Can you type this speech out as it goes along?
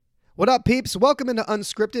What up, peeps? Welcome into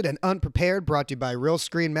Unscripted and Unprepared, brought to you by Real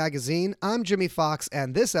Screen Magazine. I'm Jimmy Fox,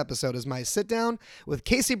 and this episode is my sit-down with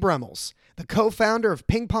Casey Brumels, the co-founder of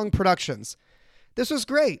Pong Productions. This was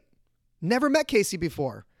great. Never met Casey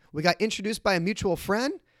before. We got introduced by a mutual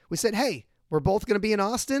friend. We said, hey, we're both going to be in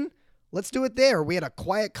Austin. Let's do it there. We had a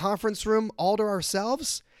quiet conference room all to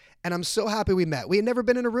ourselves, and I'm so happy we met. We had never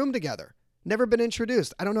been in a room together. Never been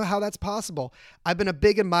introduced. I don't know how that's possible. I've been a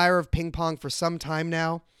big admirer of Pong for some time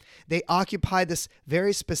now. They occupy this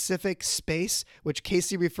very specific space, which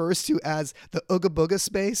Casey refers to as the Ooga Booga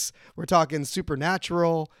space. We're talking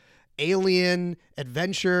supernatural, alien,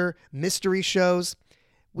 adventure, mystery shows.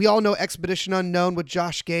 We all know Expedition Unknown with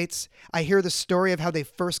Josh Gates. I hear the story of how they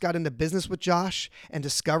first got into business with Josh and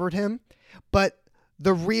discovered him. But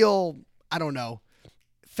the real,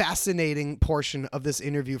 fascinating portion of this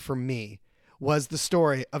interview for me was the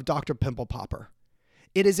story of Dr. Pimple Popper.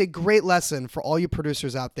 It is a great lesson for all you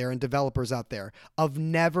producers out there and developers out there of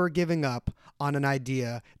never giving up on an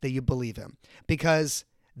idea that you believe in, because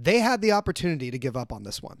they had the opportunity to give up on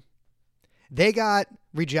this one. They got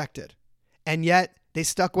rejected, and yet they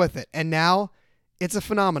stuck with it. And now it's a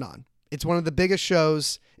phenomenon. It's one of the biggest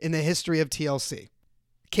shows in the history of TLC.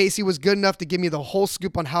 Casey was good enough to give me the whole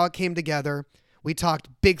scoop on how it came together. We talked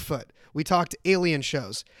Bigfoot. We talked alien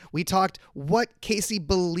shows. We talked what Casey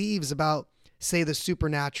believes about, say, the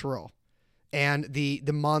supernatural and the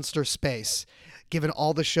monster space, given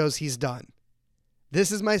all the shows he's done.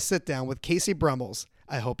 This is my sit down with Casey Brumels.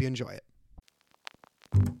 I hope you enjoy it.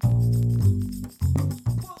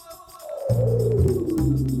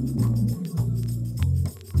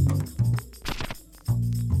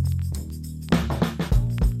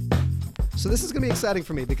 So this is going to be exciting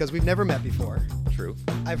for me because we've never met before. True.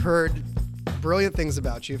 I've heard brilliant things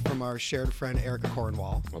about you from our shared friend, Erica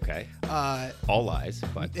Cornwall. Okay. All lies,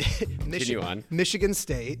 but continue on. Michigan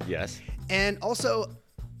State. Yes. And also,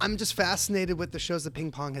 I'm just fascinated with the shows that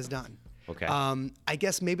Pong has done. Okay. I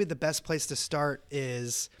guess maybe the best place to start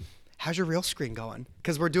is, how's your Real Screen going?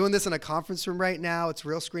 Because we're doing this in a conference room right now. It's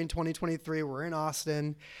Real Screen 2023. We're in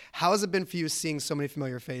Austin. How has it been for you seeing so many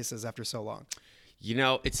familiar faces after so long? You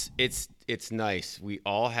know, it's nice. We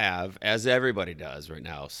all have, as everybody does right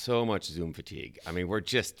now, so much Zoom fatigue. I mean, we're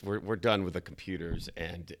done with the computers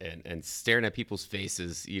and staring at people's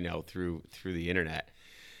faces, through the internet.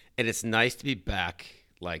 And it's nice to be back,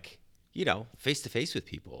 face to face with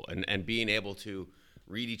people and being able to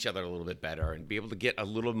read each other a little bit better and be able to get a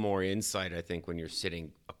little more insight, I think, when you're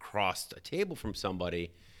sitting across a table from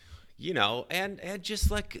somebody. And just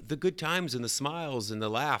like the good times and the smiles and the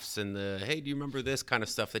laughs and the, hey, do you remember this kind of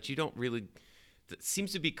stuff that you don't really, that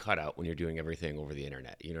seems to be cut out when you're doing everything over the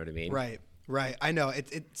internet. You know what I mean? Right. I know.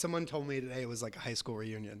 Someone told me today it was like a high school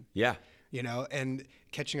reunion. Yeah. And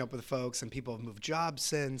catching up with folks, and people have moved jobs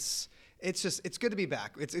since. It's good to be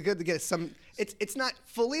back. It's good to get some, it's not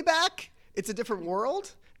fully back. It's a different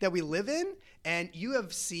world that we live in. And you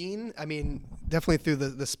have seen, definitely through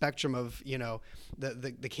the spectrum of,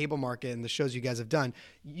 the cable market and the shows you guys have done,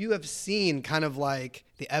 you have seen kind of like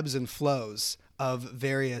the ebbs and flows of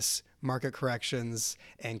various market corrections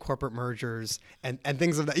and corporate mergers and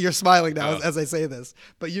things of that. You're smiling now as I say this,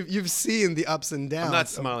 but you've seen the ups and downs. I'm not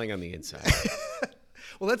smiling on the inside.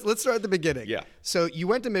 Well, let's start at the beginning. Yeah. So you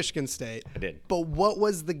went to Michigan State. I did. But what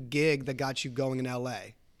was the gig that got you going in LA?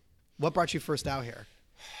 What brought you first out here?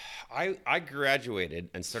 I graduated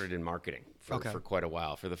and started in marketing for quite a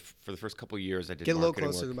while. For the first couple of years, I did Get marketing. A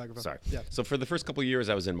little closer to the microphone. Sorry. Yeah. So for the first couple of years,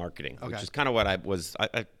 I was in marketing, which is kind of what I was.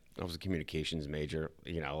 I was a communications major,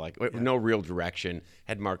 no real direction,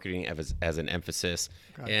 had marketing as an emphasis,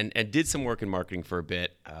 and did some work in marketing for a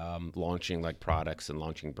bit, launching products and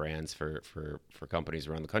launching brands for companies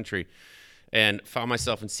around the country. And found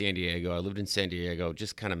myself in San Diego. I lived in San Diego,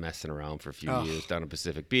 just kind of messing around for a few years down at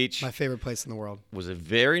Pacific Beach. My favorite place in the world. Was a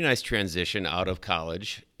very nice transition out of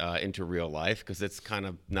college into real life, because it's kind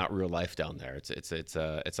of not real life down there. It's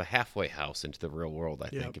a halfway house into the real world, I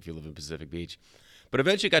think, if you live in Pacific Beach. But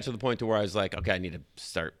eventually got to the point to where I was like, okay, I need to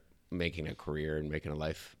start making a career and making a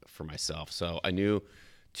life for myself. So I knew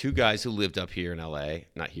two guys who lived up here in LA,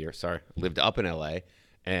 lived up in LA,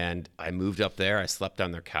 and I moved up there. I slept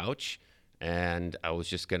on their couch. And I was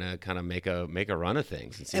just gonna kind of make a run of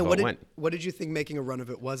things and see how it went. What did you think making a run of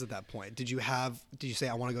it was at that point? Did you say,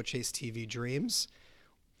 I want to go chase TV dreams?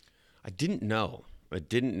 I didn't know.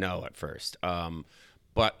 At first.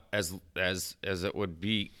 But as it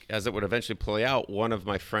would eventually play out, one of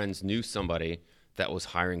my friends knew somebody that was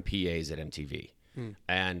hiring PAs at MTV,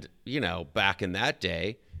 and back in that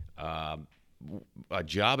day, a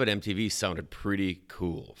job at MTV sounded pretty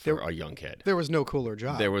cool for a young kid. There was no cooler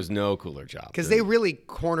job. There was no cooler job. Because they really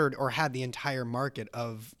cornered or had the entire market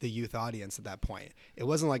of the youth audience at that point. It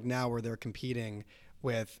wasn't like now where they're competing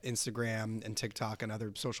with Instagram and TikTok and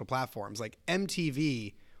other social platforms. Like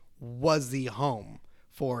MTV was the home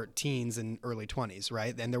for teens and early 20s,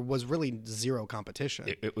 right? And there was really zero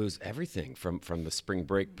competition. It was everything from the spring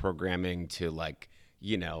break programming to like,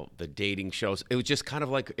 you know, the dating shows. It was just kind of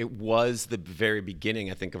like, it was the very beginning,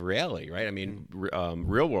 I think, of reality, right? I mean,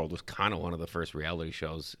 Real World was kind of one of the first reality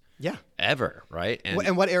shows ever, right?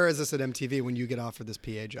 And what era is this at MTV when you get offered this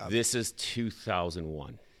PA job? This is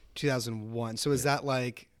 2001. 2001. So is that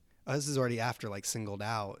like, this is already after like Singled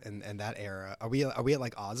Out and that era. Are we at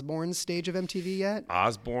like Osbourne's stage of MTV yet?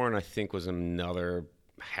 Osbourne, I think, was another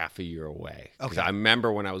half a year away. Because Okay. I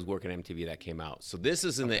remember when I was working at MTV that came out. So this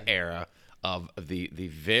is in the era of the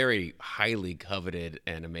very highly coveted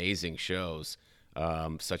and amazing shows,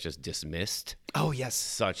 such as Dismissed. Oh, yes.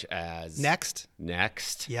 Such as Next?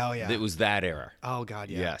 Yeah, oh, yeah. It was that era. Oh, God,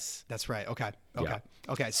 yeah. Yes. That's right. Okay. Yeah.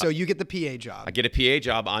 Okay. So you get the PA job. I get a PA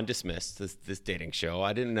job on Dismissed, this dating show.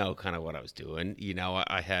 I didn't know kind of what I was doing. You know,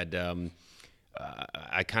 I had,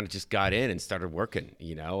 I kind of just got in and started working,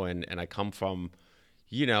 you know, and I come from,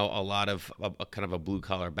 you know, a lot of a kind of a blue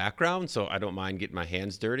collar background. So I don't mind getting my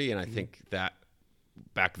hands dirty. And I think that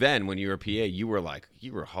back then when you were a PA, you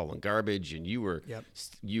were hauling garbage and you were,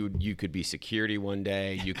 you could be security one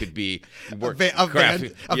day. You could be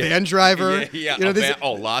a van driver. Yeah. You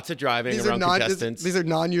know, Lots of driving around contestants. These are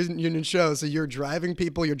non-union shows. So you're driving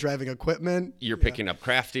people, you're driving equipment. You're picking up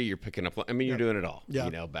crafty, you're picking up, I mean, you're doing it all, Yeah.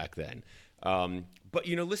 you know, back then. But,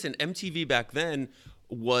 you know, listen, MTV back then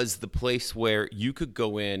was the place where you could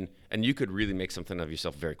go in and you could really make something of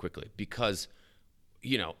yourself very quickly because,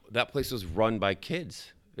 you know, that place was run by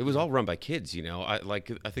kids. It was all run by kids, you know. I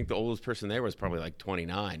think the oldest person there was probably like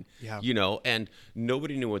 29, you know, and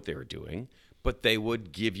nobody knew what they were doing, but they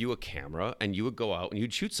would give you a camera and you would go out and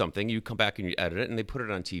you'd shoot something, you'd come back and you'd edit it and they put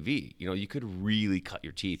it on TV. You know, you could really cut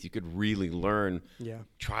your teeth. You could really learn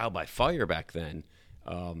trial by fire back then.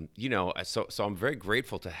 You know, so I'm very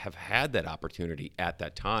grateful to have had that opportunity at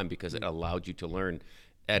that time because it allowed you to learn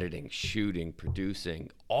editing, shooting, producing,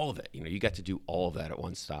 all of it. You know, you got to do all of that at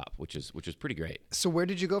one stop, which is pretty great. So where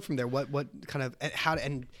did you go from there? What kind of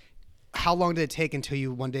how long did it take until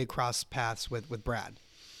you one day crossed paths with Brad?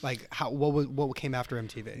 Like what came after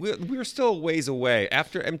MTV? We were still a ways away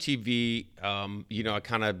after MTV. You know, I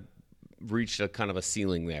kind of reached a kind of a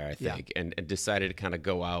ceiling there, I think, and decided to kind of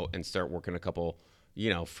go out and start working a couple, you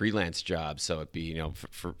know, freelance jobs. So it'd be, you know,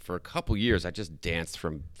 for a couple years, I just danced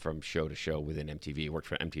from show to show within MTV. Worked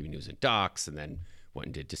for MTV News and Docs, and then went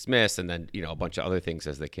and did Dismiss, and then, you know, a bunch of other things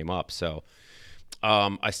as they came up. So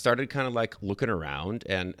I started kind of like looking around,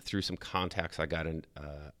 and through some contacts, I got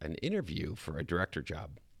an interview for a director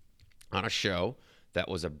job on a show that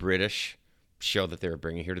was a British show that they were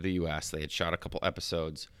bringing here to the U.S. They had shot a couple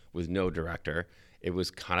episodes with no director. It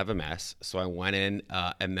was kind of a mess. So I went in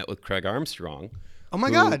and met with Craig Armstrong. Oh my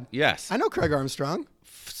God! Yes, I know Craig Armstrong.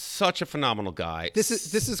 Such a phenomenal guy. This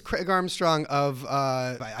is Craig Armstrong of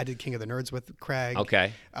I did King of the Nerds with Craig.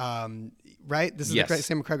 Okay. Right. This is the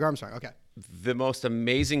same Craig Armstrong. Okay. The most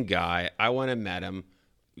amazing guy. I went and met him.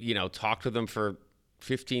 You know, talked with him for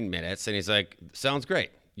 15 minutes, and he's like, "Sounds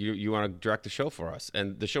great. You want to direct the show for us?"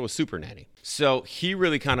 And the show was Super Nanny. So he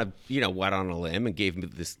really kind of, you know, went on a limb and gave me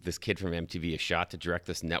this kid from MTV a shot to direct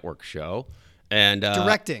this network show. And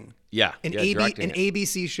directing. Yeah. An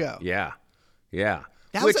ABC show. Yeah.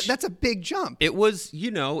 That's a big jump. It was, you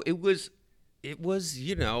know,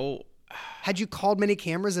 Had you called many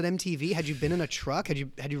cameras at MTV? Had you been in a truck? Had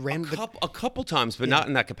you ran a couple times, but not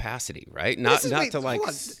in that capacity, right?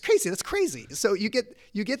 Crazy. That's crazy. So you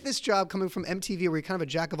get this job coming from MTV where you're kind of a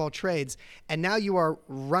jack of all trades, and now you are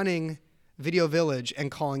running Video Village and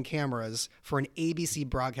calling cameras for an ABC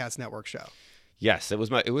broadcast network show. Yes, it was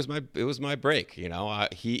my break. You know,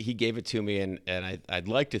 he gave it to me, and I'd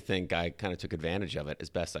like to think I kind of took advantage of it as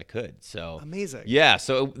best I could. So amazing. Yeah,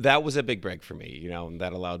 so that was a big break for me. You know, and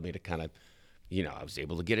that allowed me to kind of, you know, I was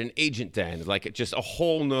able to get an agent then. Like it just a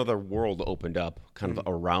whole nother world opened up kind of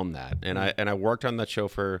around that. And I worked on that show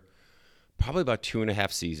for probably about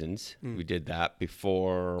 2.5 seasons. We did that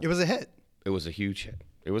before. It was a hit. It was a huge hit.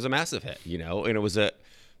 It was a massive hit. You know, and it was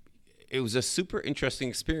a super interesting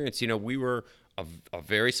experience. You know, we were a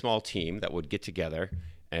very small team that would get together,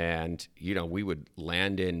 and you know, we would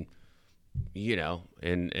land in, you know,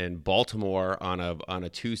 in Baltimore on a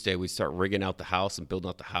Tuesday. We'd start rigging out the house and building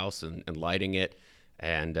out the house and lighting it,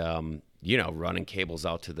 and you know, running cables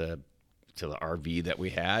out to the RV that we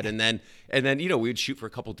had, and then we'd shoot for a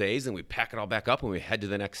couple days, and we'd pack it all back up, and we'd head to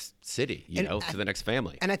the next city, to the next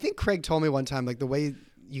family. And I think Craig told me one time, like the way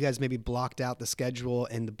you guys maybe blocked out the schedule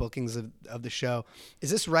and the bookings of the show. Is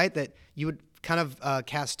this right that you would kind of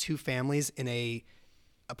cast two families in a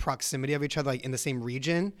proximity of each other, like in the same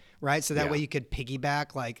region, right? So that way you could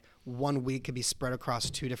piggyback, like 1 week could be spread across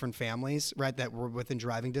two different families, right? That were within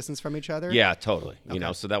driving distance from each other. Yeah, totally.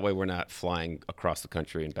 Okay. So that way we're not flying across the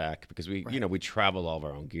country and back, because we travel all of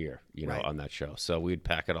our own gear, on that show. So we'd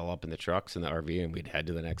pack it all up in the trucks and the RV, and we'd head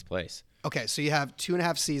to the next place. Okay, so you have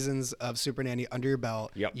 2.5 seasons of Super Nanny under your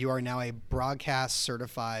belt. Yep. You are now a broadcast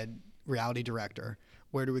certified reality director.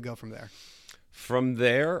 Where do we go from there? From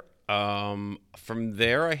there,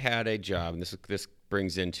 I had a job, and this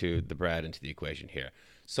brings into Brad into the equation here.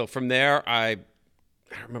 So from there, I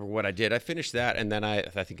don't remember what I did. I finished that, and then I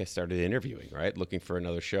think I started interviewing, right, looking for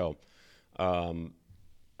another show.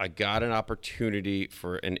 I got an opportunity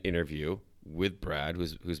for an interview with Brad,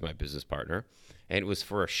 who's my business partner, and it was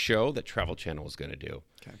for a show that Travel Channel was going to do.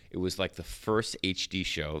 Okay. It was like the first HD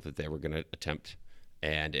show that they were going to attempt,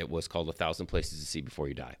 and it was called 1,000 Places to See Before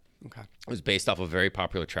You Die. Okay. It was based off a very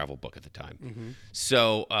popular travel book at the time. Mm-hmm.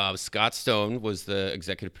 So Scott Stone was the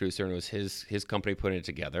executive producer, and it was his company putting it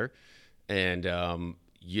together. And,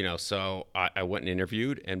 so I went and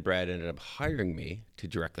interviewed, and Brad ended up hiring me to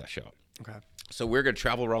direct that show. Okay. So we're going to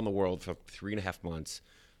travel around the world for 3.5 months,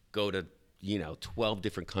 go to, 12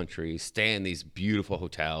 different countries, stay in these beautiful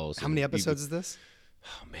hotels. How many episodes is this?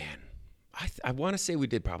 Oh, man. I want to say we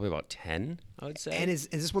did probably about 10, I would say. And is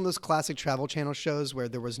this one of those classic Travel Channel shows where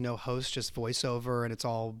there was no host, just voiceover, and it's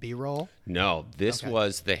all B-roll? No, this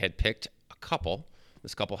was, they had picked a couple.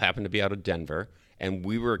 This couple happened to be out of Denver, and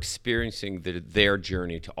we were experiencing their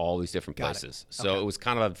journey to all these different places. So it was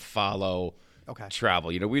kind of a follow travel.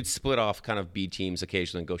 We'd split off kind of B teams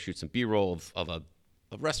occasionally and go shoot some B-roll of a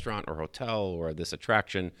restaurant or hotel or this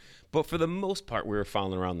attraction. But for the most part, we were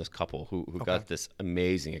following around this couple who got this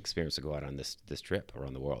amazing experience to go out on this trip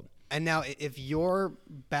around the world. And now, if your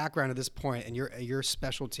background at this point and your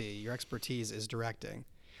specialty, your expertise is directing,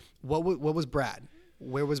 what was Brad?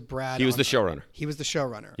 Where was Brad? He was the showrunner. He was the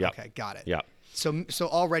showrunner. Yep. Okay, got it. Yeah. So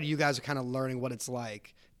already you guys are kind of learning what it's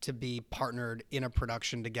like to be partnered in a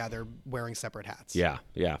production together, wearing separate hats. Yeah,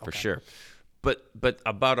 for sure. But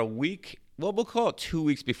about a week. Well, we'll call it 2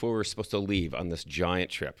 weeks before we were supposed to leave on this giant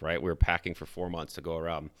trip, right? We were packing for 4 months to go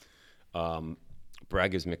around. Brad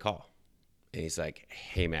gives me a call, and he's like,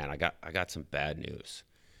 "Hey, man, I got some bad news."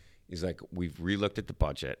 He's like, "We've relooked at the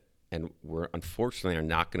budget, and we're unfortunately are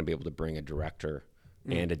not going to be able to bring a director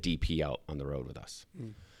and a DP out on the road with us."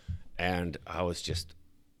 And I was just,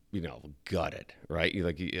 gutted, right?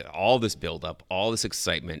 All this buildup, all this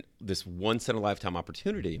excitement, this once in a lifetime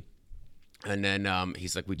opportunity. And then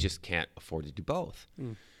he's like, "We just can't afford to do both."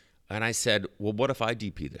 And I said, "Well, what if I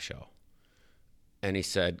DP the show?" And he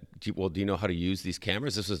said, do you know how to use these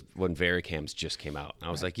cameras? This was when Vericams just came out. And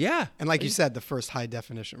I was like, "Yeah." And like you said, the first high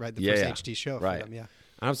definition, right? The first HD show for them, yeah. And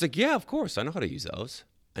I was like, "Yeah, of course. I know how to use those."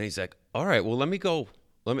 And he's like, "All right, well, let me go.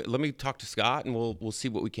 Let me talk to Scott, and we'll see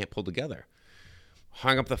what we can't pull together."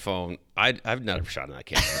 Hung up the phone. I've never shot on that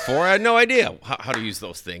camera before. I had no idea how to use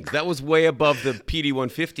those things. That was way above the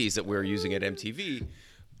PD-150s that we were using at MTV.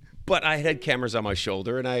 But I had cameras on my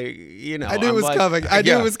shoulder, and I knew it was coming. I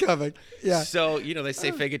knew it was coming. Yeah. So they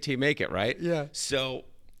say fake it till you make it, right? Yeah. So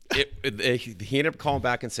he ended up calling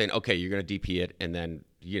back and saying, "Okay, you're going to DP it, and then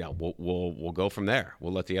we'll go from there.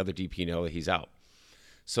 We'll let the other DP know that he's out."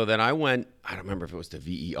 So then I went, I don't remember if it was to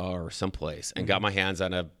VER or someplace, and got my hands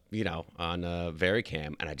on a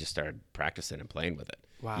Vericam, and I just started practicing and playing with it.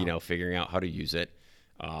 Wow. Figuring out how to use it.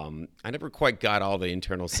 I never quite got all the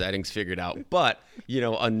internal settings figured out, but,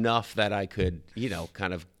 enough that I could,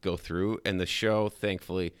 kind of go through. And the show,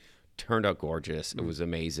 thankfully, turned out gorgeous. It was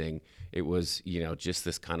amazing. It was, just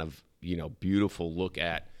this kind of, beautiful look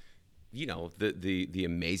at, the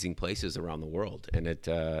amazing places around the world. And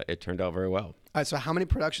it turned out very well. All right, so how many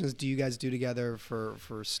productions do you guys do together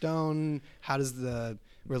for Stone? How does the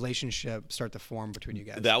relationship start to form between you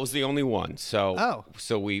guys? That was the only one. So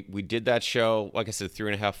we did that show, like I said,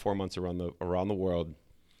 3.5, 4 months around the world.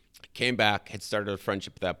 Came back, had started a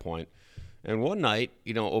friendship at that point. And one night,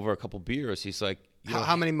 over a couple beers, he's like,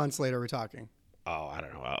 how many months later are we talking? Oh, I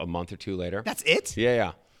don't know, a month or two later. That's it?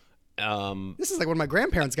 Yeah. This is like when my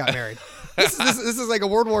grandparents got married. This is like a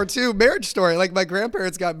World War II marriage story. Like my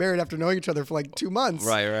grandparents got married after knowing each other for like 2 months.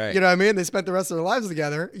 Right. You know what I mean? They spent the rest of their lives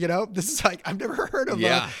together. This is like, I've never heard of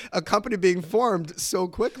a company being formed so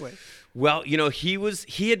quickly. Well,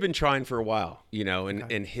 he had been trying for a while,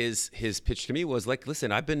 and his pitch to me was like,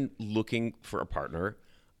 "Listen, I've been looking for a partner.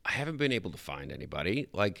 I haven't been able to find anybody.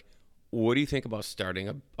 Like, what do you think about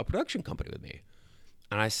starting a production company with me?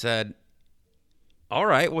 And I said, all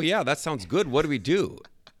right, well, yeah, that sounds good. What do we do?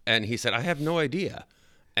 And he said, I have no idea.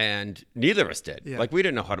 And neither of us did. Yeah. Like, we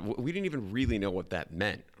didn't even really know what that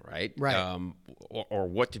meant, right? Right. Or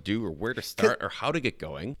what to do or where to start or how to get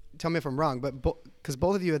going. Tell me if I'm wrong, but because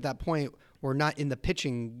both of you at that point were not in the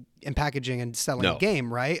pitching and packaging and selling No. a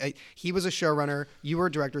game, right? He was a showrunner, you were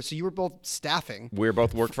a director, so you were both staffing. We were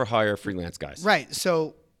both work for hire freelance guys. Right.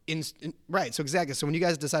 So so exactly. So when you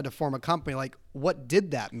guys decided to form a company, like what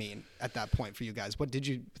did that mean at that point for you guys? What did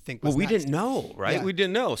you think was Well, we next? didn't know, right? Yeah. We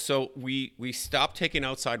didn't know. So we stopped taking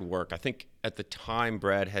outside work. I think at the time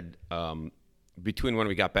Brad had, between when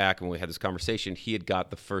we got back and when we had this conversation, he had got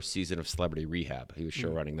the first season of Celebrity Rehab. He was show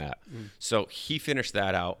running that. So he finished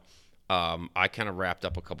that out. I kind of wrapped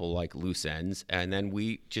up a couple like loose ends, and then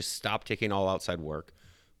we just stopped taking all outside work.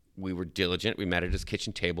 We were diligent. We met at his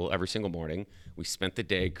kitchen table every single morning. We spent the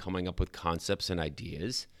day coming up with concepts and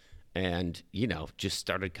ideas and, just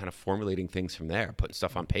started kind of formulating things from there, putting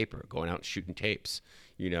stuff on paper, going out and shooting tapes,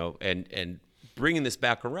 and bringing this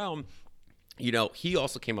back around. He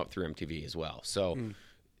also came up through MTV as well. So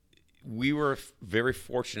we were very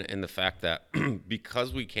fortunate in the fact that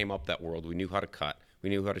because we came up that world, we knew how to cut, we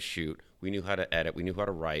knew how to shoot, we knew how to edit, we knew how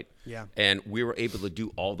to write. Yeah. And we were able to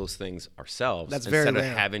do all those things ourselves. That's instead very of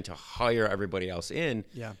rare. having to hire everybody else in.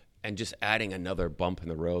 Yeah. And just adding another bump in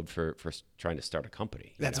the road for trying to start a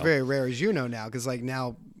company. That's very rare, as you know now, because like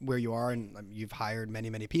now where you are, and you've hired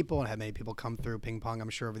many, many people and had many people come through Ping Pong,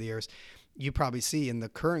 I'm sure over the years, you probably see in the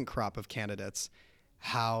current crop of candidates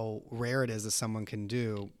how rare it is that someone can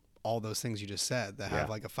do all those things you just said that have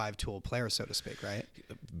like a 5-tool player, so to speak, right?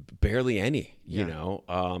 Barely any, you know,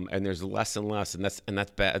 and there's less and less, and that's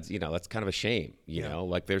bad. That's kind of a shame. You know,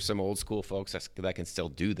 like there's some old school folks that can still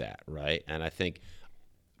do that, right? And I think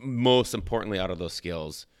most importantly, out of those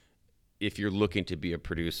skills, if you're looking to be a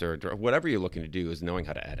producer or whatever you're looking to do, is knowing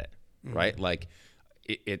how to edit, right? Like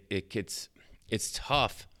it's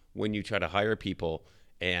tough when you try to hire people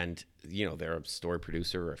and they're a story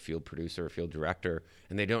producer or a field producer or a field director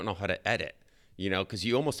and they don't know how to edit, because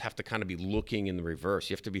you almost have to kind of be looking in the reverse.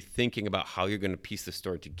 You have to be thinking about how you're going to piece the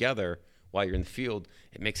story together while you're in the field.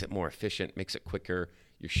 It makes it more efficient, makes it quicker.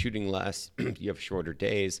 You're shooting less, you have shorter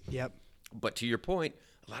days. Yep. But to your point,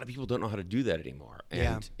 a lot of people don't know how to do that anymore.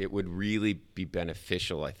 And it would really be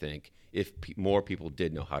beneficial, I think, if more people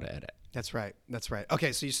did know how to edit. That's right.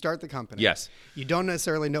 Okay, so you start the company. Yes. You don't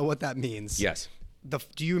necessarily know what that means. Yes.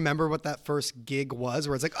 Do you remember what that first gig was,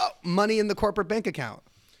 where it's like, oh, money in the corporate bank account?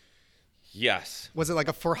 Yes. Was it like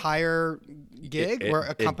a for-hire gig where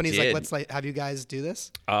a company's like, let's have you guys do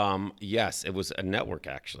this? Yes, it was a network,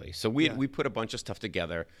 actually. So we put a bunch of stuff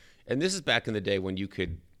together. And this is back in the day when you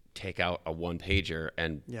could take out a one-pager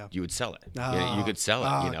and you would sell it. You could sell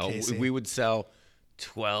it, Casey. We would sell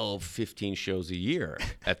 12, 15 shows a year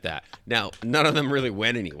at that. Now, none of them really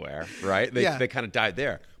went anywhere, right? They kind of died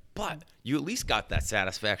there. But you at least got that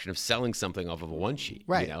satisfaction of selling something off of a one sheet,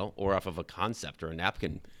 right? Or off of a concept or a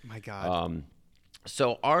napkin. My God.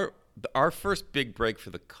 So our first big break for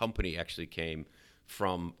the company actually came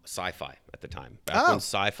from Sci-Fi at the time. Back when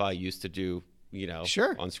Sci-Fi used to do,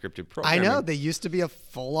 unscripted programming. I know they used to be a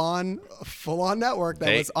full-on network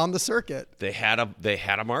that was on the circuit. They had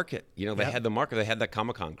a market. They had the market. They had that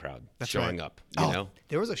Comic-Con crowd showing up.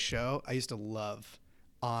 There was a show I used to love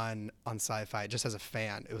on Sci-Fi just as a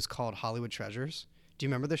fan. It was called Hollywood Treasures. Do you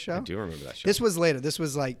remember this show? I do remember that show. This was later. This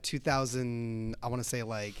was like 2000. I want to say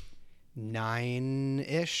like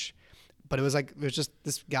 9-ish. But it was just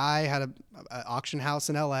this guy had an auction house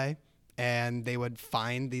in LA. And they would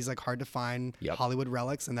find these like hard to find Hollywood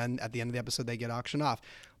relics, and then at the end of the episode they get auctioned off.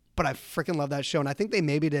 But I freaking love that show, and I think they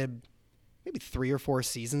maybe did 3 or 4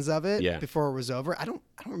 seasons of it before it was over. I don't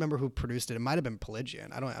remember who produced it. It might have been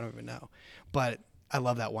Pelagian. I don't even know. But I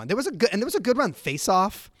love that one. There was a good run. Face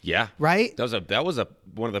Off. Yeah. Right. That was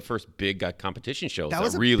one of the first big competition shows that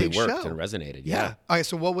was a really big worked show. and resonated. Yeah. All right.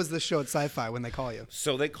 So what was the show at Sci-Fi when they call you?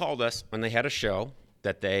 So they called us when they had a show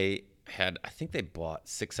that they had. I think they bought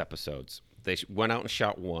 6 episodes. They went out and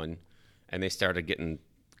shot 1, and they started getting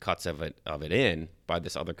cuts of it in by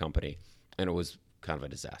this other company, and it was kind of a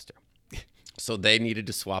disaster. So they needed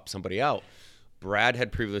to swap somebody out. Brad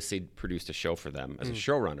had previously produced a show for them as a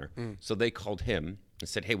showrunner, so they called him and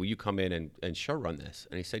said, "Hey, will you come in and showrun this?"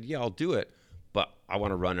 And he said, "Yeah, I'll do it, but I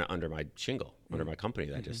want to run it under my shingle, under my company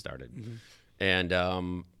that I just started."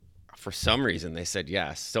 And for some reason, they said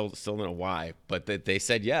yes. Still don't know why, but they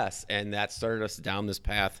said yes, and that started us down this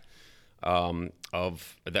path.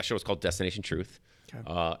 Of that show was called Destination Truth.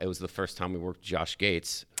 Okay. It was the first time we worked with Josh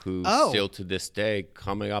Gates, who Oh. still to this day,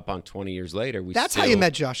 coming up on 20 years later, That's how you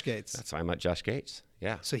met Josh Gates. That's how I met Josh Gates.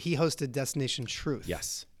 Yeah. So he hosted Destination Truth.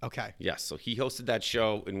 Yes. Okay. Yes. So he hosted that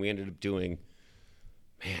show, and we ended up doing,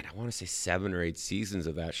 man, I want to say 7 or 8 seasons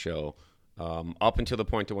of that show, up until the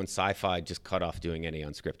point to when Sci-Fi just cut off doing any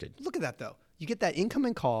unscripted. Look at that, though. You get that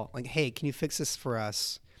incoming call, like, hey, can you fix this for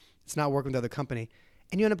us? It's not working with the other company.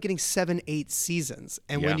 And you end up getting 7, 8 seasons.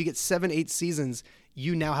 And when Yeah. you get 7, 8 seasons,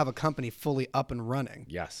 you now have a company fully up and running.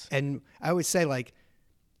 Yes. And I always say, like,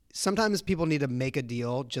 sometimes people need to make a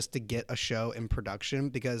deal just to get a show in production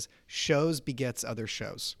because shows begets other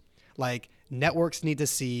shows. Like, networks need to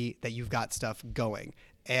see that you've got stuff going.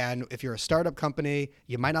 And if you're a startup company,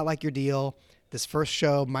 you might not like your deal. This first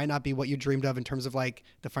show might not be what you dreamed of in terms of like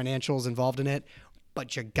the financials involved in it,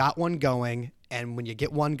 but you got one going. And when you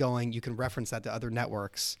get one going, you can reference that to other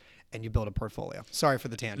networks and you build a portfolio. Sorry for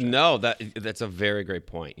the tangent. No, that's a very great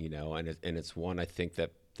point, you know, and it's one I think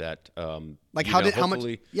that Like you how know,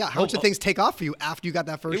 much did things take off for you after you got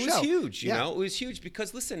that first show? It was huge, you know, it was huge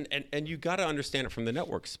because listen, and you got to understand it from the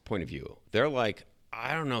network's point of view. They're like,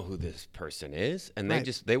 I don't know who this person is, and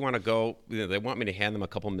they want to go. You know, they want me to hand them a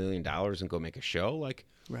couple $1 million and go make a show. Like,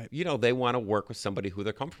 you know, they want to work with somebody who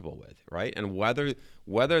they're comfortable with, right? And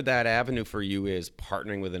whether that avenue for you is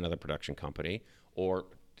partnering with another production company or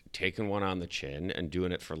taking one on the chin and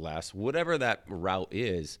doing it for less, whatever that route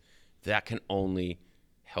is, that can only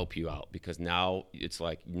help you out because now it's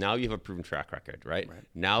like now you have a proven track record, right?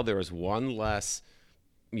 Now there is one less,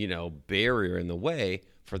 you know, barrier in the way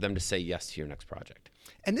for them to say yes to your next project.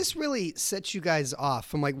 And this really sets you guys off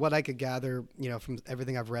from like what I could gather, you know, from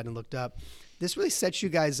everything I've read and looked up. This really sets you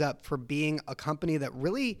guys up for being a company that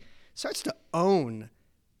really starts to own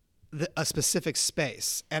a specific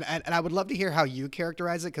space. And I would love to hear how you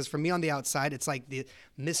characterize it because for me on the outside, it's like the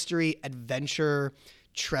mystery, adventure,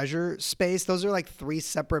 treasure space. Those are like 3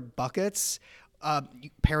 separate buckets.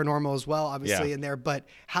 Paranormal as well, obviously in there. But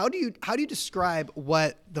how do you describe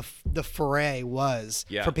what the foray was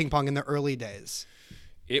for Ping Pong in the early days?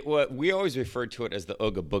 We always referred to it as the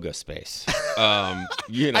Ooga Booga space.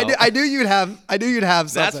 You know, I knew you'd have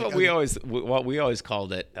something. That's what we always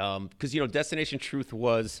called it. Because you know, Destination Truth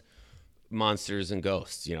was monsters and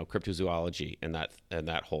ghosts. You know, cryptozoology and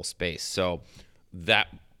that whole space. So that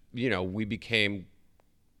you know we became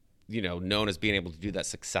known as being able to do that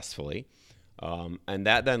successfully. And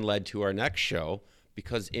that then led to our next show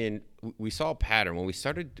because we saw a pattern when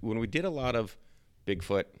we did a lot of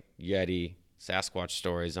Bigfoot, Yeti, Sasquatch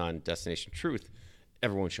stories on Destination Truth.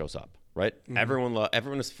 Everyone shows up, right? Mm-hmm.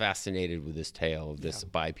 Everyone is fascinated with this tale of this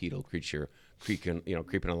bipedal creature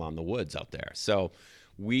creeping along the woods out there. So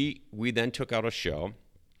we then took out a show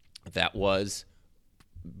that was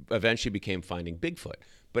eventually became Finding Bigfoot.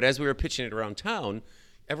 But as we were pitching it around town,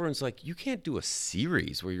 everyone's like, you can't do a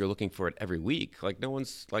series where you're looking for it every week. Like no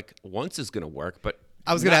one's like once is going to work, but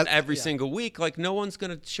every single week. Like no one's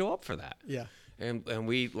going to show up for that. Yeah. And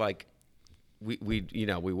we went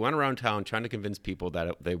around town trying to convince people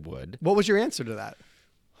that they would. What was your answer to that?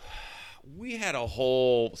 We had a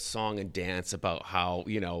whole song and dance about how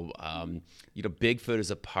Bigfoot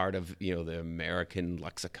is a part of the American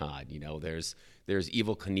lexicon. You know, there's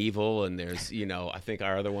Evel Knievel and there's I think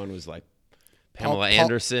our other one was like Pamela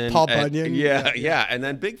Anderson, Paul Bunyan. Yeah, and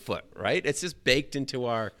then Bigfoot, right? It's just baked into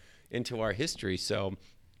our history. So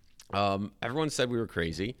everyone said we were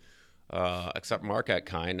crazy, except Mark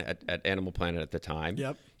Atkine at Animal Planet at the time.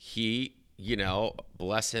 Yep. He,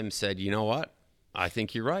 bless him, said, you know what? I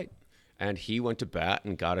think you're right. And he went to bat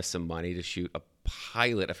and got us some money to shoot a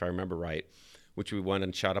pilot, if I remember right, which we went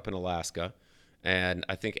and shot up in Alaska. And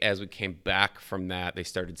I think as we came back from that, they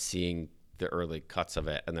started seeing the early cuts of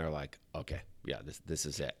it, and they're like, okay, yeah, this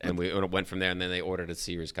is it. And we went from there, and then they ordered a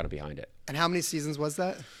series kind of behind it. And how many seasons was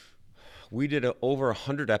that? We did over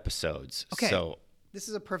 100 episodes. Okay, so this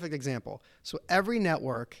is a perfect example. So every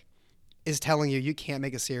network is telling you can't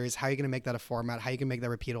make a series. How are you going to make that a format? How are you going to make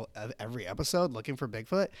that repeatable of every episode looking for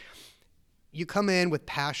Bigfoot? You come in with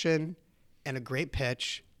passion and a great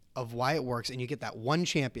pitch of why it works, and you get that one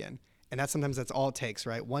champion. And that's all it takes,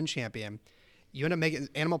 right? One champion. You end up making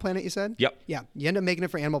Animal Planet, you said? Yep. Yeah. You end up making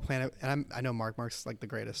it for Animal Planet. And I know Mark's like the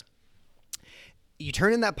greatest. You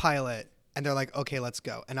turn in that pilot and they're like, okay, let's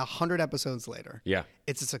go. And 100 episodes later,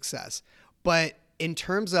 it's a success. But in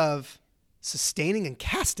terms of sustaining and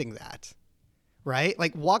casting that, right?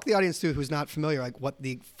 Like walk the audience through who's not familiar, like what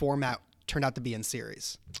the format turned out to be in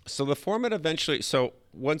series. So the format eventually,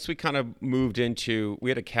 once we kind of moved into, we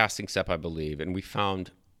had a casting step, I believe, and we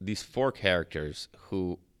found these 4 characters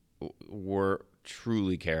who were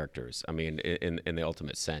truly characters. I mean, in the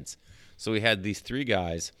ultimate sense. So we had these 3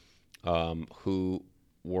 guys who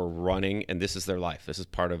were running, and this is their life. This is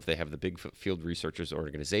part of, they have the Bigfoot Field Researchers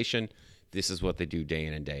Organization. This is what they do day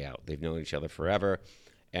in and day out. They've known each other forever,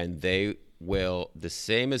 and they will, the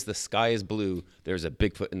same as the sky is blue, there's a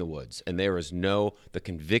Bigfoot in the woods. And there is the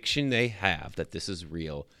conviction they have that this is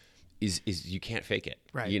real is you can't fake it,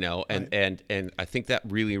 right? You know, and I think that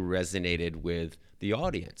really resonated with the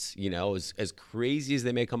audience. You know, as crazy as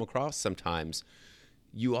they may come across sometimes,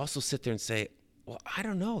 you also sit there and say, well, I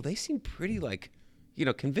don't know. They seem pretty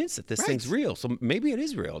convinced that this thing's real. So maybe it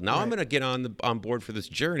is real. Now I'm going to get on board for this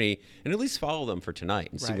journey and at least follow them for tonight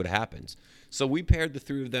and see what happens. So we paired the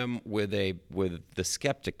three of them with the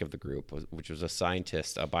skeptic of the group, which was a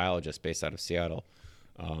scientist, a biologist based out of Seattle.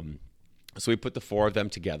 So we put the four of them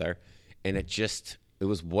together, and it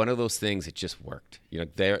was one of those things. It just worked. You know,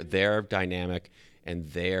 their dynamic and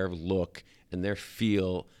their look and their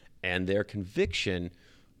feel and their conviction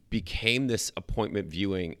became this appointment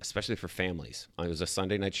viewing, especially for families. It was a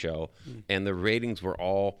Sunday night show, and the ratings were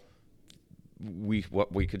all.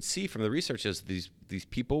 What we could see from the research is these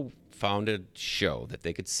people found a show that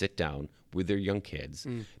they could sit down with their young kids.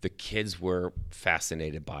 The kids were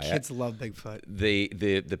fascinated by it. Kids love Bigfoot.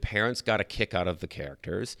 The parents got a kick out of the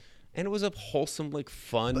characters, and it was a wholesome,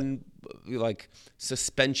 fun,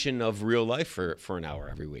 suspension of real life for an hour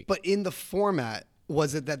every week. But in the format,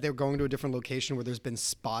 was it that they're going to a different location where there's been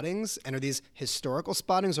spottings, and are these historical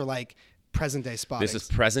spottings or present day spottings? This is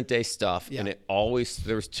present day stuff, and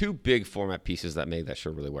there was two big format pieces that made that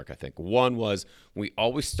show really work, I think. One was we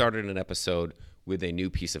always started an episode with a new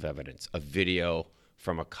piece of evidence, a video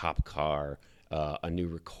from a cop car, a new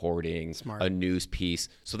recording, a news piece.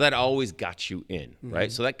 So that always got you in, right?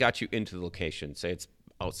 So that got you into the location. Say it's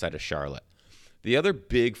outside of Charlotte. The other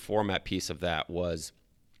big format piece of that was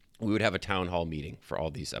we would have a town hall meeting for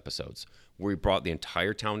all these episodes where we brought the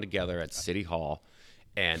entire town together at City Hall,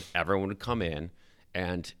 and everyone would come in,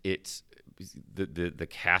 and it's the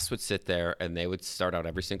cast would sit there, and they would start out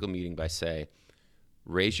every single meeting by say,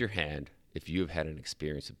 raise your hand if you have had an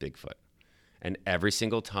experience with Bigfoot. And every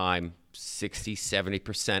single time, 60,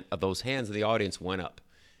 70% of those hands in the audience went up.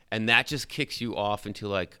 And that just kicks you off into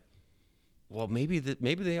well, maybe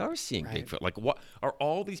they are seeing Bigfoot. What are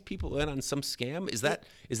all these people in on some scam?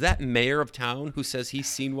 Is that mayor of town who says he's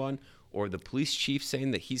seen one, or the police chief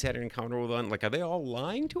saying that he's had an encounter with one? Are they all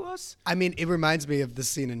lying to us? I mean, it reminds me of the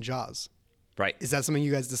scene in Jaws. Right. Is that something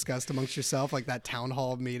you guys discussed amongst yourself, that town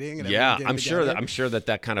hall meeting? And yeah, I'm sure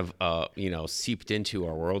that kind of seeped into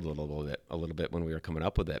our world a little bit when we were coming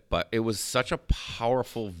up with it. But it was such a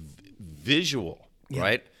powerful visual,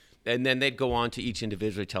 right? And then they'd go on to each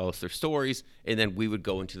individually tell us their stories, and then we would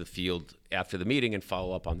go into the field after the meeting and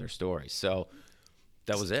follow up on their stories. So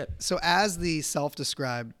that was it. So as the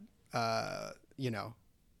self-described, Ooga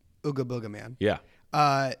Booga Man. Yeah.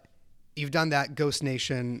 You've done that Ghost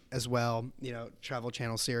Nation as well, Travel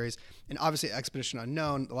Channel series, and obviously Expedition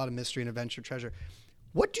Unknown, a lot of mystery and adventure treasure.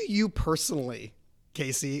 What do you personally,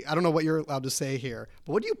 Casey, I don't know what you're allowed to say here,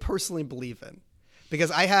 but what do you personally believe in?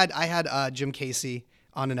 Because I had Jim Casey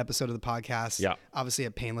on an episode of the podcast. Yeah. Obviously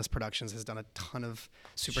at Painless Productions has done a ton of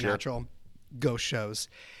supernatural ghost shows.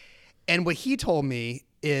 And what he told me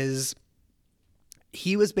is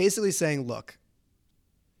he was basically saying, look,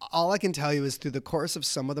 all I can tell you is through the course of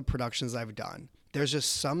some of the productions I've done, there's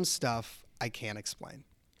just some stuff I can't explain.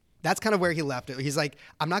 That's kind of where he left it. He's like,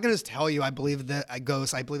 I'm not going to tell you I believe that I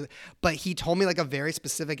ghost, I believe, but he told me a very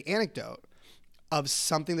specific anecdote of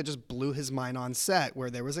something that just blew his mind on set, where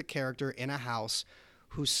there was a character in a house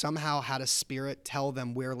who somehow had a spirit tell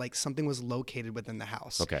them where something was located within the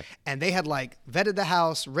house. Okay. And they had vetted the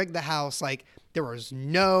house, rigged the house, there was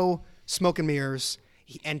no smoke and mirrors.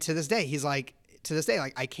 And to this day, he's I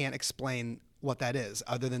can't explain what that is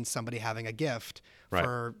other than somebody having a gift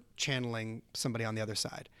for channeling somebody on the other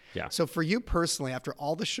side. Yeah. So for you personally, after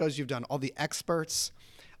all the shows you've done, all the experts,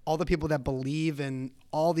 all the people that believe in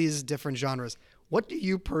all these different genres, what do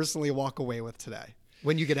you personally walk away with today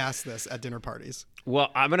when you get asked this at dinner parties?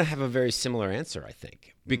 Well, I'm going to have a very similar answer, I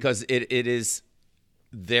think, because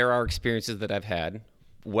there are experiences that I've had,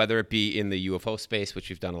 whether it be in the UFO space, which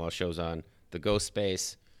we've done a lot of shows on, the ghost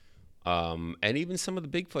space, and even some of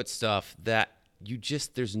the Bigfoot stuff that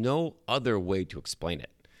there's no other way to explain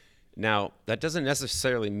it. Now, that doesn't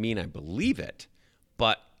necessarily mean I believe it,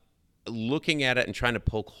 but looking at it and trying to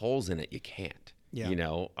poke holes in it, you can't. Yeah.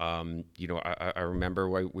 I remember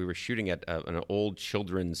we were shooting at an old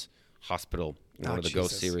children's hospital, one of the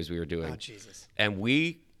ghost series we were doing. Oh, Jesus. And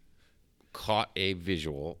we caught a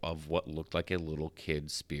visual of what looked like a little kid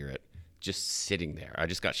spirit just sitting there. I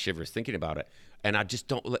just got shivers thinking about it. And I just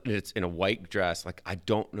don't, it's in a white dress. I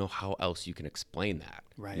don't know how else you can explain that.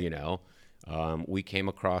 Right. we came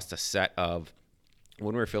across a set of,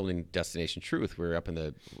 when we were filming Destination Truth, we were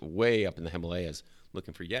way up in the Himalayas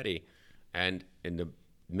looking for Yeti. And in the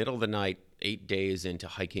middle of the night, 8 days into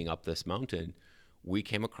hiking up this mountain, we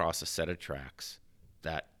came across a set of tracks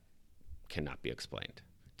that cannot be explained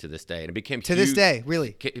to this day. And it became to this day,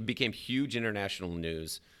 really. It became huge international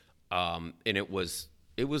news. And it was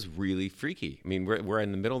really freaky. I mean, we're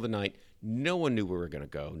in the middle of the night. No one knew where we were going to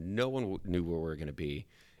go. No one knew where we were going to be.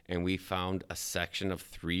 And we found a section of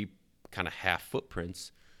 3 kind of half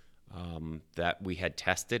footprints that we had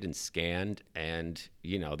tested and scanned. And,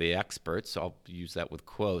 the experts, I'll use that with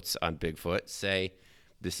quotes on Bigfoot, say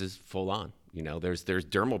this is full on. There's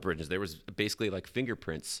dermal bridges. There was basically like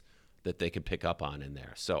fingerprints that they could pick up on in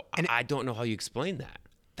there. So I don't know how you explain that.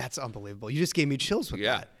 That's unbelievable. You just gave me chills with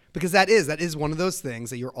that. Because that is one of those things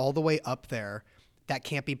that you're all the way up there that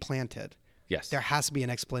can't be planted. Yes. There has to be an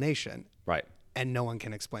explanation. Right. And no one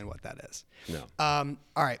can explain what that is. No. All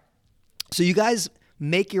right. So you guys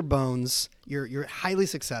make your bones. You're highly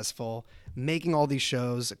successful, making all these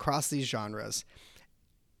shows across these genres.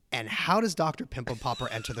 And how does Dr. Pimple Popper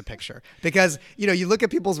enter the picture? Because, you look at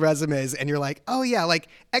people's resumes and you're like, oh, yeah, like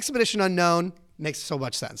Expedition Unknown makes so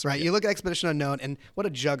much sense, right? Yeah. You look at Expedition Unknown and what a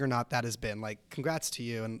juggernaut that has been. Like, congrats to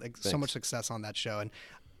you and so much success on that show. And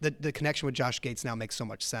the connection with Josh Gates now makes so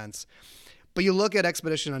much sense. But you look at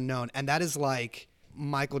Expedition Unknown and that is like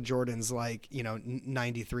Michael Jordan's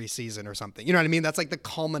 93 season or something. You know what I mean? That's like the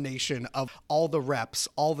culmination of all the reps,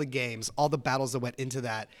 all the games, all the battles that went into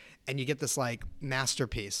that. And you get this like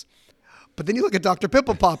masterpiece. But then you look at Dr.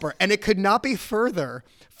 Pimple Popper and it could not be further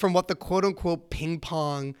from what the quote unquote ping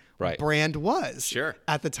pong brand was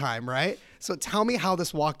at the time, right? So tell me how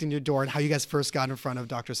this walked in your door and how you guys first got in front of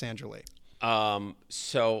Dr. Sandra Lee.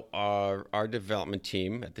 So our development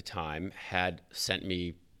team at the time had sent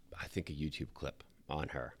me, I think, a YouTube clip on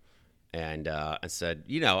her and said,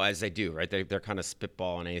 as they do, right? They're kind of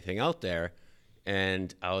spitballing anything out there.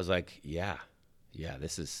 And I was like, yeah,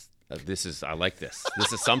 this is, I like this.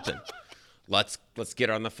 This is something. Let's get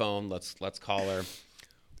her on the phone. Let's call her.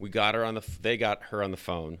 They got her on the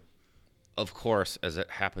phone. Of course, as it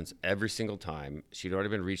happens every single time, she'd already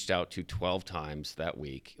been reached out to 12 times that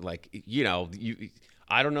week. Like,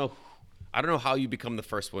 I don't know how you become the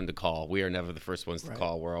first one to call. We are never the first ones to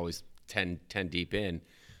call. We're always 10 deep in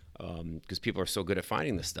because people are so good at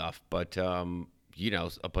finding this stuff. But, a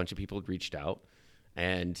bunch of people had reached out.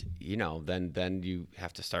 And, then you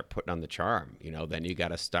have to start putting on the charm. Then you got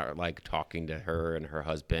to start like talking to her and her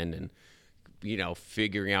husband and,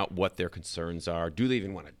 figuring out what their concerns are. Do they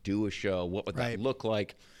even want to do a show? What would that look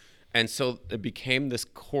like? And so it became this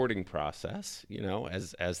courting process,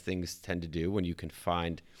 as things tend to do when you can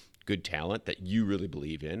find good talent that you really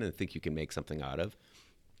believe in and think you can make something out of.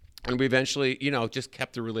 And we eventually, just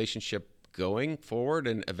kept the relationship going forward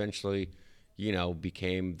and eventually,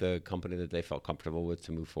 became the company that they felt comfortable with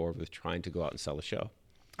to move forward with trying to go out and sell a show.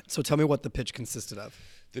 So tell me what the pitch consisted of.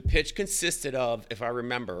 The pitch consisted of, if I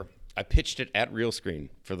remember, I pitched it at Real Screen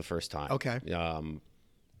for the first time. Okay.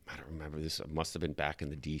 I don't remember this. It must have been back in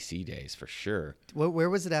the DC days for sure. Where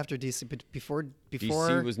was it after DC? Before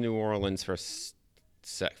DC was New Orleans for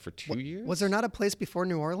 2 years. Was there not a place before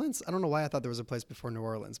New Orleans? I don't know why I thought there was a place before New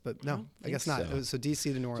Orleans, but no, I guess not. So. It was DC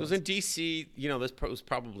to New Orleans. So it was in DC. This was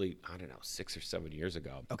probably 6 or 7 years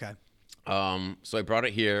ago. Okay. So I brought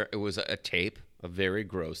it here. It was a tape, a very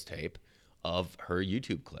gross tape of her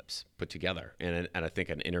YouTube clips put together, and I think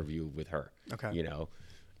an interview with her. Okay.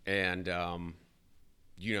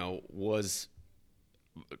 Was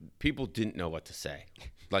people didn't know what to say.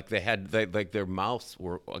 Like their mouths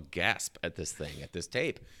were aghast at this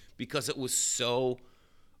tape, because it was so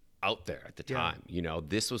out there at the time.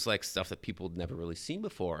 This was like stuff that people had never really seen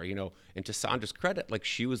before. And to Sandra's credit, like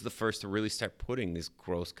she was the first to really start putting this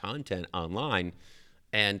gross content online,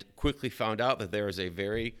 and quickly found out that there is a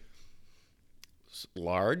very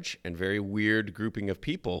large and very weird grouping of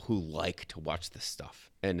people who like to watch this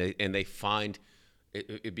stuff, and they find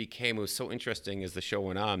it was so interesting as the show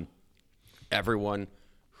went on. Everyone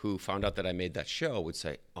who found out that I made that show would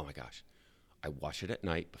say, oh my gosh, I watch it at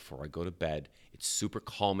night before I go to bed. It's super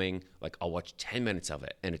calming. Like I'll watch 10 minutes of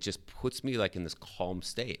it and it just puts me like in this calm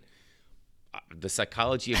state. The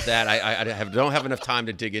psychology of that, I don't have enough time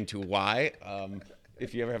to dig into why.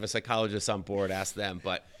 If you ever have a psychologist on board, ask them.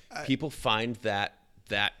 But people find that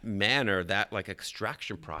manner, that like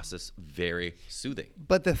extraction process, very soothing.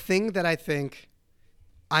 But the thing that I think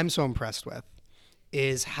I'm so impressed with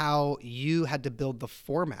is how you had to build the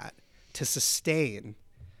format to sustain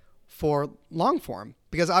for long form.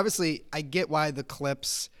 Because obviously I get why the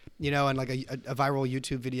clips and like a viral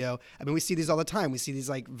YouTube video. I mean, we see these all the time. We see these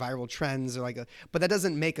like viral trends or but that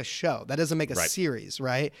doesn't make a show. That doesn't make a series,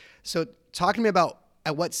 right? So talk to me about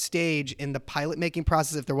at what stage in the pilot making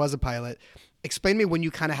process, if there was a pilot, explain to me when you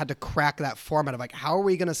kind of had to crack that format of like, how are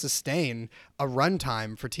we going to sustain a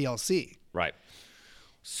runtime for TLC? Right.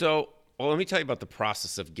 So, well, let me tell you about the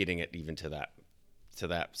process of getting it even to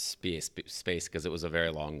that space because it was a very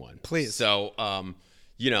long one. Please. So, was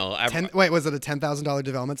it a $10,000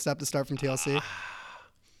 development step to start from TLC?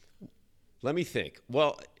 Let me think.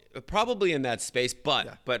 Well, probably in that space,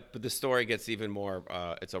 but the story gets even more.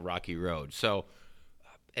 It's a rocky road. So,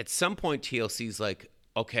 at some point, TLC's like,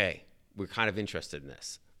 okay, we're kind of interested in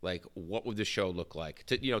this. Like, what would the show look like?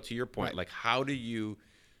 To your point, like, how do you?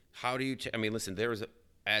 I mean, listen,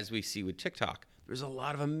 as we see with TikTok, there's a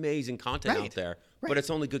lot of amazing content out there, but it's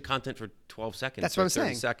only good content for 12 seconds. That's what I'm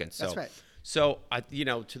saying. Seconds. So, that's right. So,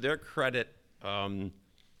 to their credit,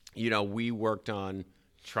 we worked on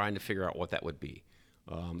trying to figure out what that would be.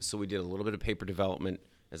 So we did a little bit of paper development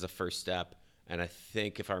as a first step, and I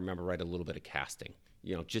think, if I remember right, a little bit of casting,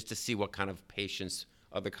 just to see what kind of patients,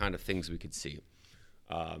 other kind of things we could see.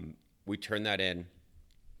 We turned that in.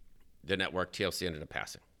 The network TLC ended up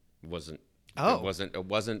passing. It was too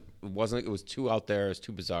out there. It was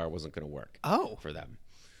too bizarre. It wasn't going to work for them.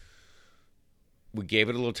 We gave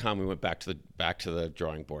it a little time. We went back to the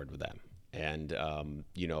drawing board with them. And,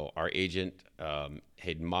 our agent,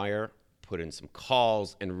 Hayden Meyer, put in some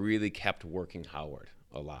calls and really kept working Howard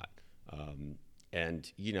a lot.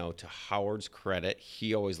 To Howard's credit,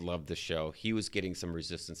 he always loved the show. He was getting some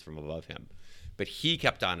resistance from above him, but he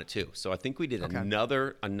kept on it too. So I think we did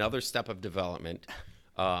another step of development,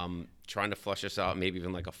 trying to flush this out, maybe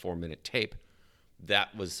even like a 4-minute tape.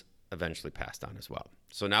 That was eventually passed on as well.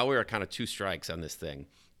 So now we are kind of 2 strikes on this thing.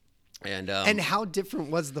 And how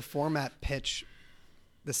different was the format pitch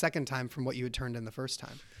the second time from what you had turned in the first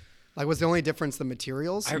time? Like, was the only difference the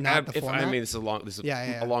materials, not the format? I mean, this is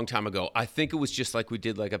a long time ago. I think it was just like we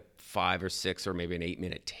did like a 5 or 6 or maybe an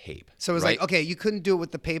 8-minute tape. So it was like, okay, you couldn't do it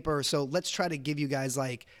with the paper, so let's try to give you guys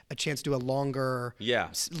like a chance to do a longer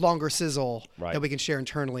sizzle that we can share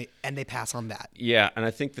internally, and they pass on that. Yeah, and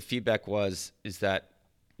I think the feedback is that,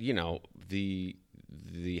 the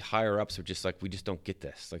higher ups are just like, we just don't get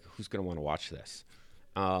this. Like, who's going to want to watch this?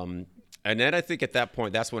 And then I think at that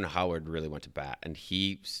point, that's when Howard really went to bat, and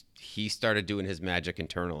he started doing his magic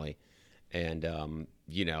internally, and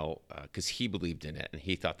because he believed in it and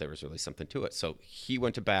he thought there was really something to it. So he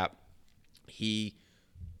went to bat. He,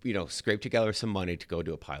 scraped together some money to go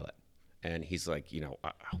do a pilot, and he's like,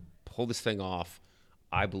 I'll pull this thing off.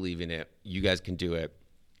 I believe in it. You guys can do it.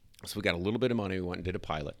 So we got a little bit of money. We went and did a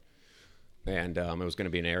pilot, and it was going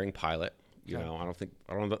to be an airing pilot. I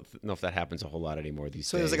don't know if that happens a whole lot anymore these days.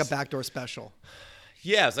 So it was like a backdoor special.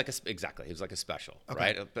 Yeah, it was like a special,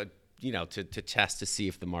 right? But to test to see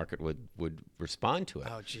if the market would respond to it.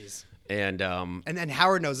 Oh, geez. And then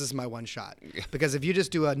Howard knows this is my one shot, because if you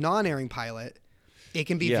just do a non-airing pilot, it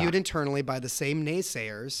can be viewed internally by the same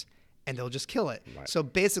naysayers, and they'll just kill it. Right. So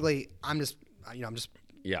basically, I'm just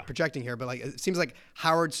projecting here, but like it seems like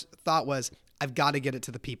Howard's thought was, I've got to get it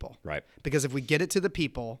to the people, right? Because if we get it to the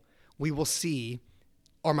people, we will see,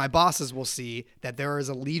 or my bosses will see, that there is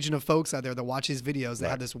a legion of folks out there that watch these videos that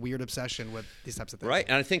have this weird obsession with these types of things. Right,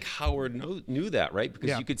 and I think Howard knew that, right?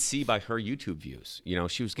 Because you could see by her YouTube views,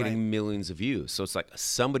 she was getting millions of views. So it's like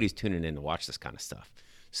somebody's tuning in to watch this kind of stuff.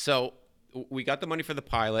 So we got the money for the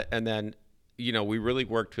pilot, and then, we really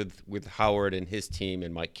worked with Howard and his team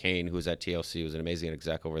and Mike Kane, who was at TLC, who was an amazing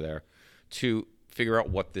exec over there, to figure out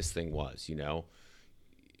what this thing was,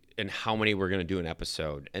 and how many we're going to do an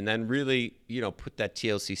episode, and then really, put that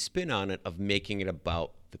TLC spin on it of making it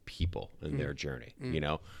about the people and their journey.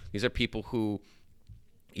 These are people who,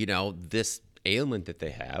 this ailment that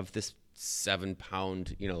they have, this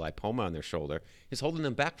 7-pound, lipoma on their shoulder, is holding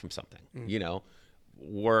them back from something.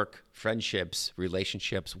 Work, friendships,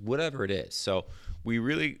 relationships, whatever it is. So we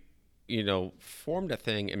really, formed a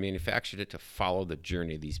thing and manufactured it to follow the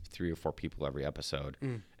journey of these 3 or 4 people every episode,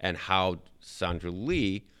 and how Sandra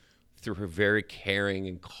Lee, through her very caring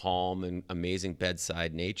and calm and amazing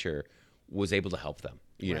bedside nature, was able to help them,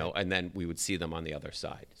 and then we would see them on the other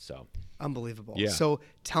side. So unbelievable. Yeah. So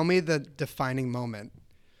tell me the defining moment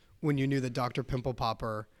when you knew that Dr. Pimple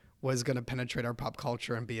Popper was going to penetrate our pop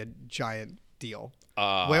culture and be a giant deal.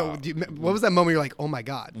 What was that moment you're like, oh my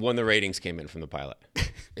God? When the ratings came in from the pilot.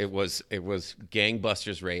 It was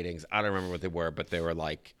gangbusters ratings. I don't remember what they were, but they were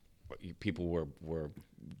like, people were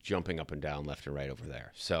jumping up and down left and right over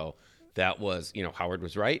there. So that was, Howard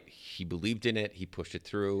was right. He believed in it. He pushed it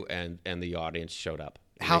through, and the audience showed up.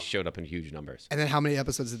 They showed up in huge numbers. And then how many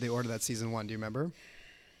episodes did they order that season 1? Do you remember?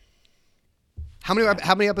 How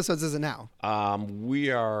many episodes is it now?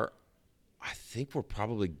 I think we're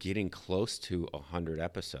probably getting close to 100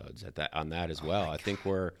 episodes on that as well. I think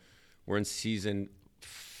we're in season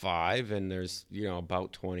 5, and there's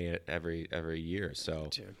about 20 every year. So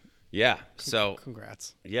Dude. Yeah. So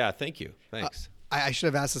congrats. Yeah. Thank you. Thanks. I should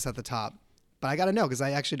have asked this at the top, but I got to know because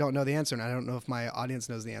I actually don't know the answer, and I don't know if my audience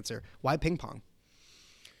knows the answer. Why ping pong?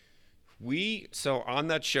 So on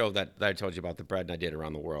that show that I told you about, the bread and I did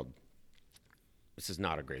around the world, this is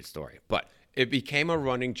not a great story, but it became a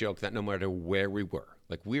running joke that no matter where we were,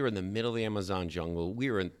 like we were in the middle of the Amazon jungle,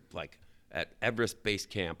 we were in at Everest Base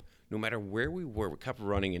Camp, no matter where we were, we kept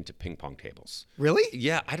running into ping pong tables. Really?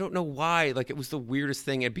 Yeah, I don't know why. Like it was the weirdest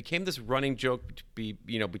thing. It became this running joke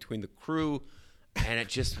between the crew, and it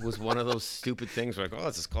just was one of those stupid things where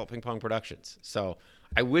let's just call it Ping Pong Productions. So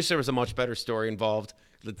I wish there was a much better story involved.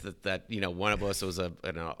 That one of us was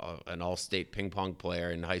an all-state ping pong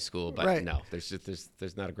player in high school, but right. No,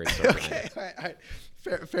 there's not a great story. Okay, all right.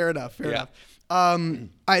 Fair enough. Fair enough. All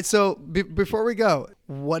right. So before we go,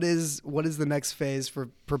 what is the next phase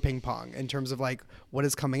for ping pong in terms of what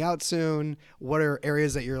is coming out soon? What are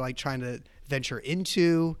areas that you're trying to venture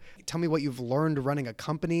into? Tell me what you've learned running a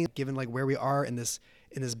company, given where we are in this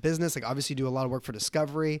business. Obviously you do a lot of work for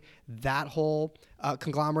Discovery. That whole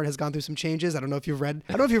conglomerate has gone through some changes. I don't know if you've read.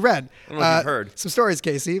 I don't know if you've heard some stories,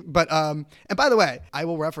 Casey. But and by the way, I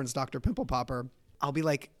will reference Dr. Pimple Popper. I'll be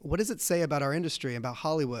like, what does it say about our industry, about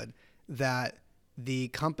Hollywood, that the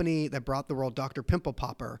company that brought the world Dr. Pimple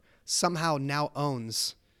Popper somehow now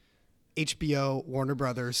owns HBO, Warner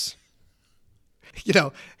Brothers,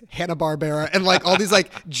 Hanna-Barbera, and all these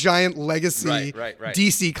giant legacy right.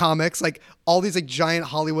 DC Comics, all these giant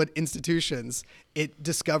Hollywood institutions.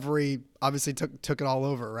 Discovery obviously took it all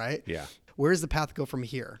over, right? Yeah. Where does the path go from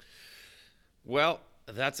here? Well,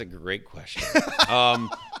 that's a great question.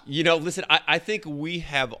 Listen, I think we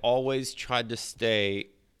have always tried to stay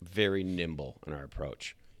very nimble in our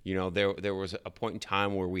approach. There was a point in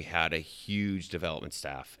time where we had a huge development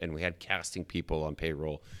staff, and we had casting people on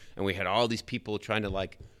payroll, and we had all these people trying to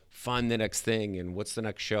find the next thing and what's the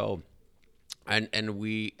next show. And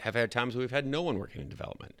we have had times where we've had no one working in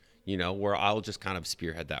development, where I'll just kind of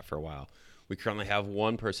spearhead that for a while. We currently have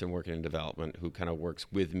one person working in development who kind of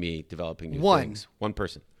works with me developing new things. One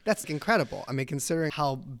person. That's incredible. I mean, considering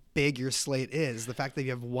how big your slate is, the fact that you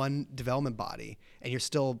have one development body and you're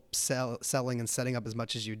still selling and setting up as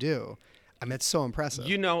much as you do, I mean, it's so impressive.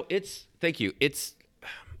 Thank you. It's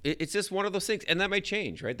just one of those things, and that may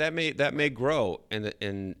change, right? That may grow in the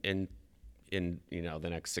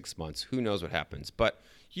next 6 months. Who knows what happens? But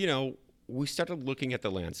we started looking at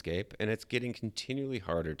the landscape, and it's getting continually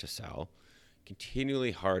harder to sell,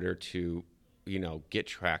 continually harder to get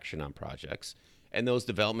traction on projects. And those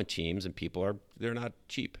development teams and people they're not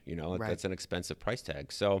cheap, Right. That's an expensive price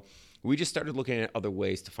tag. So we just started looking at other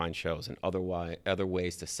ways to find shows and other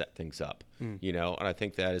ways to set things up, and I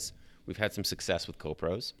think we've had some success with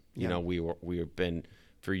co-pros. Yeah. We've been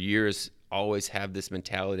for years always have this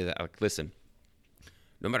mentality that listen,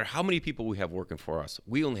 no matter how many people we have working for us,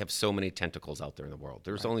 we only have so many tentacles out there in the world.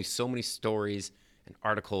 There's only so many stories and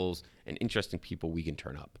articles and interesting people we can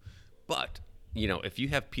turn up. But, if you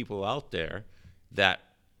have people out there that,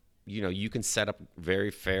 you can set up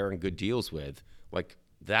very fair and good deals with,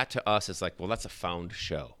 that to us is well, that's a found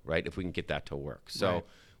show, right? If we can get that to work. So Right.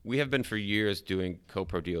 We have been for years doing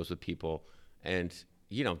co-pro deals with people and,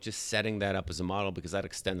 just setting that up as a model because that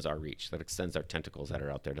extends our reach, that extends our tentacles that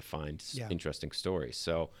are out there to find interesting stories.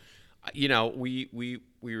 So, we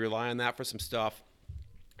rely on that for some stuff.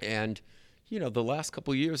 And, the last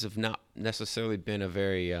couple of years have not necessarily been a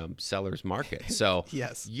very seller's market. So,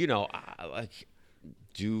 Yes. we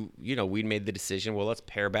made the decision, well, let's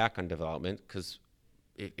pare back on development because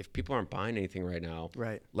if people aren't buying anything right now,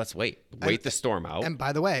 Right. let's wait the storm out. And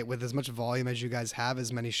by the way, with as much volume as you guys have,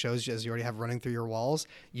 as many shows as you already have running through your walls,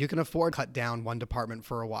 you can afford to cut down one department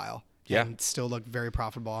for a while. Yeah. And still look very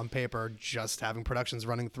profitable on paper, just having productions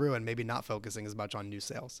running through and maybe not focusing as much on new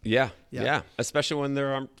sales. Yeah. Especially when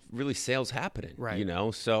there aren't really sales happening,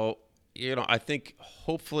 Right. So, I think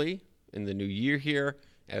hopefully in the new year here,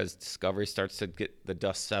 as Discovery starts to get the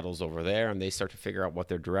dust settles over there and they start to figure out what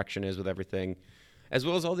their direction is with everything, as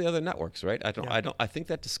well as all the other networks, right? I think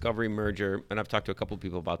that Discovery merger, and I've talked to a couple of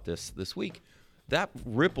people about this week, that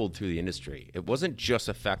rippled through the industry. It wasn't just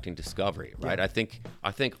affecting Discovery, right? Yeah.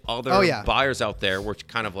 I think other buyers out there were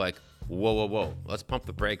kind of whoa, let's pump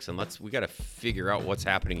the brakes and we got to figure out what's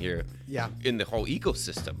happening here Yeah. in the whole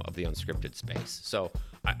ecosystem of the unscripted space. So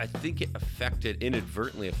I think it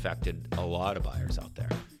inadvertently affected a lot of buyers out there,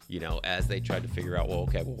 as they tried to figure out,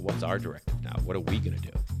 what's our directive now? What are we going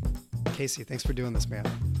to do? Casey, thanks for doing this, man.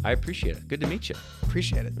 I appreciate it. Good to meet you.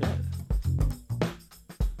 Appreciate it. Yeah.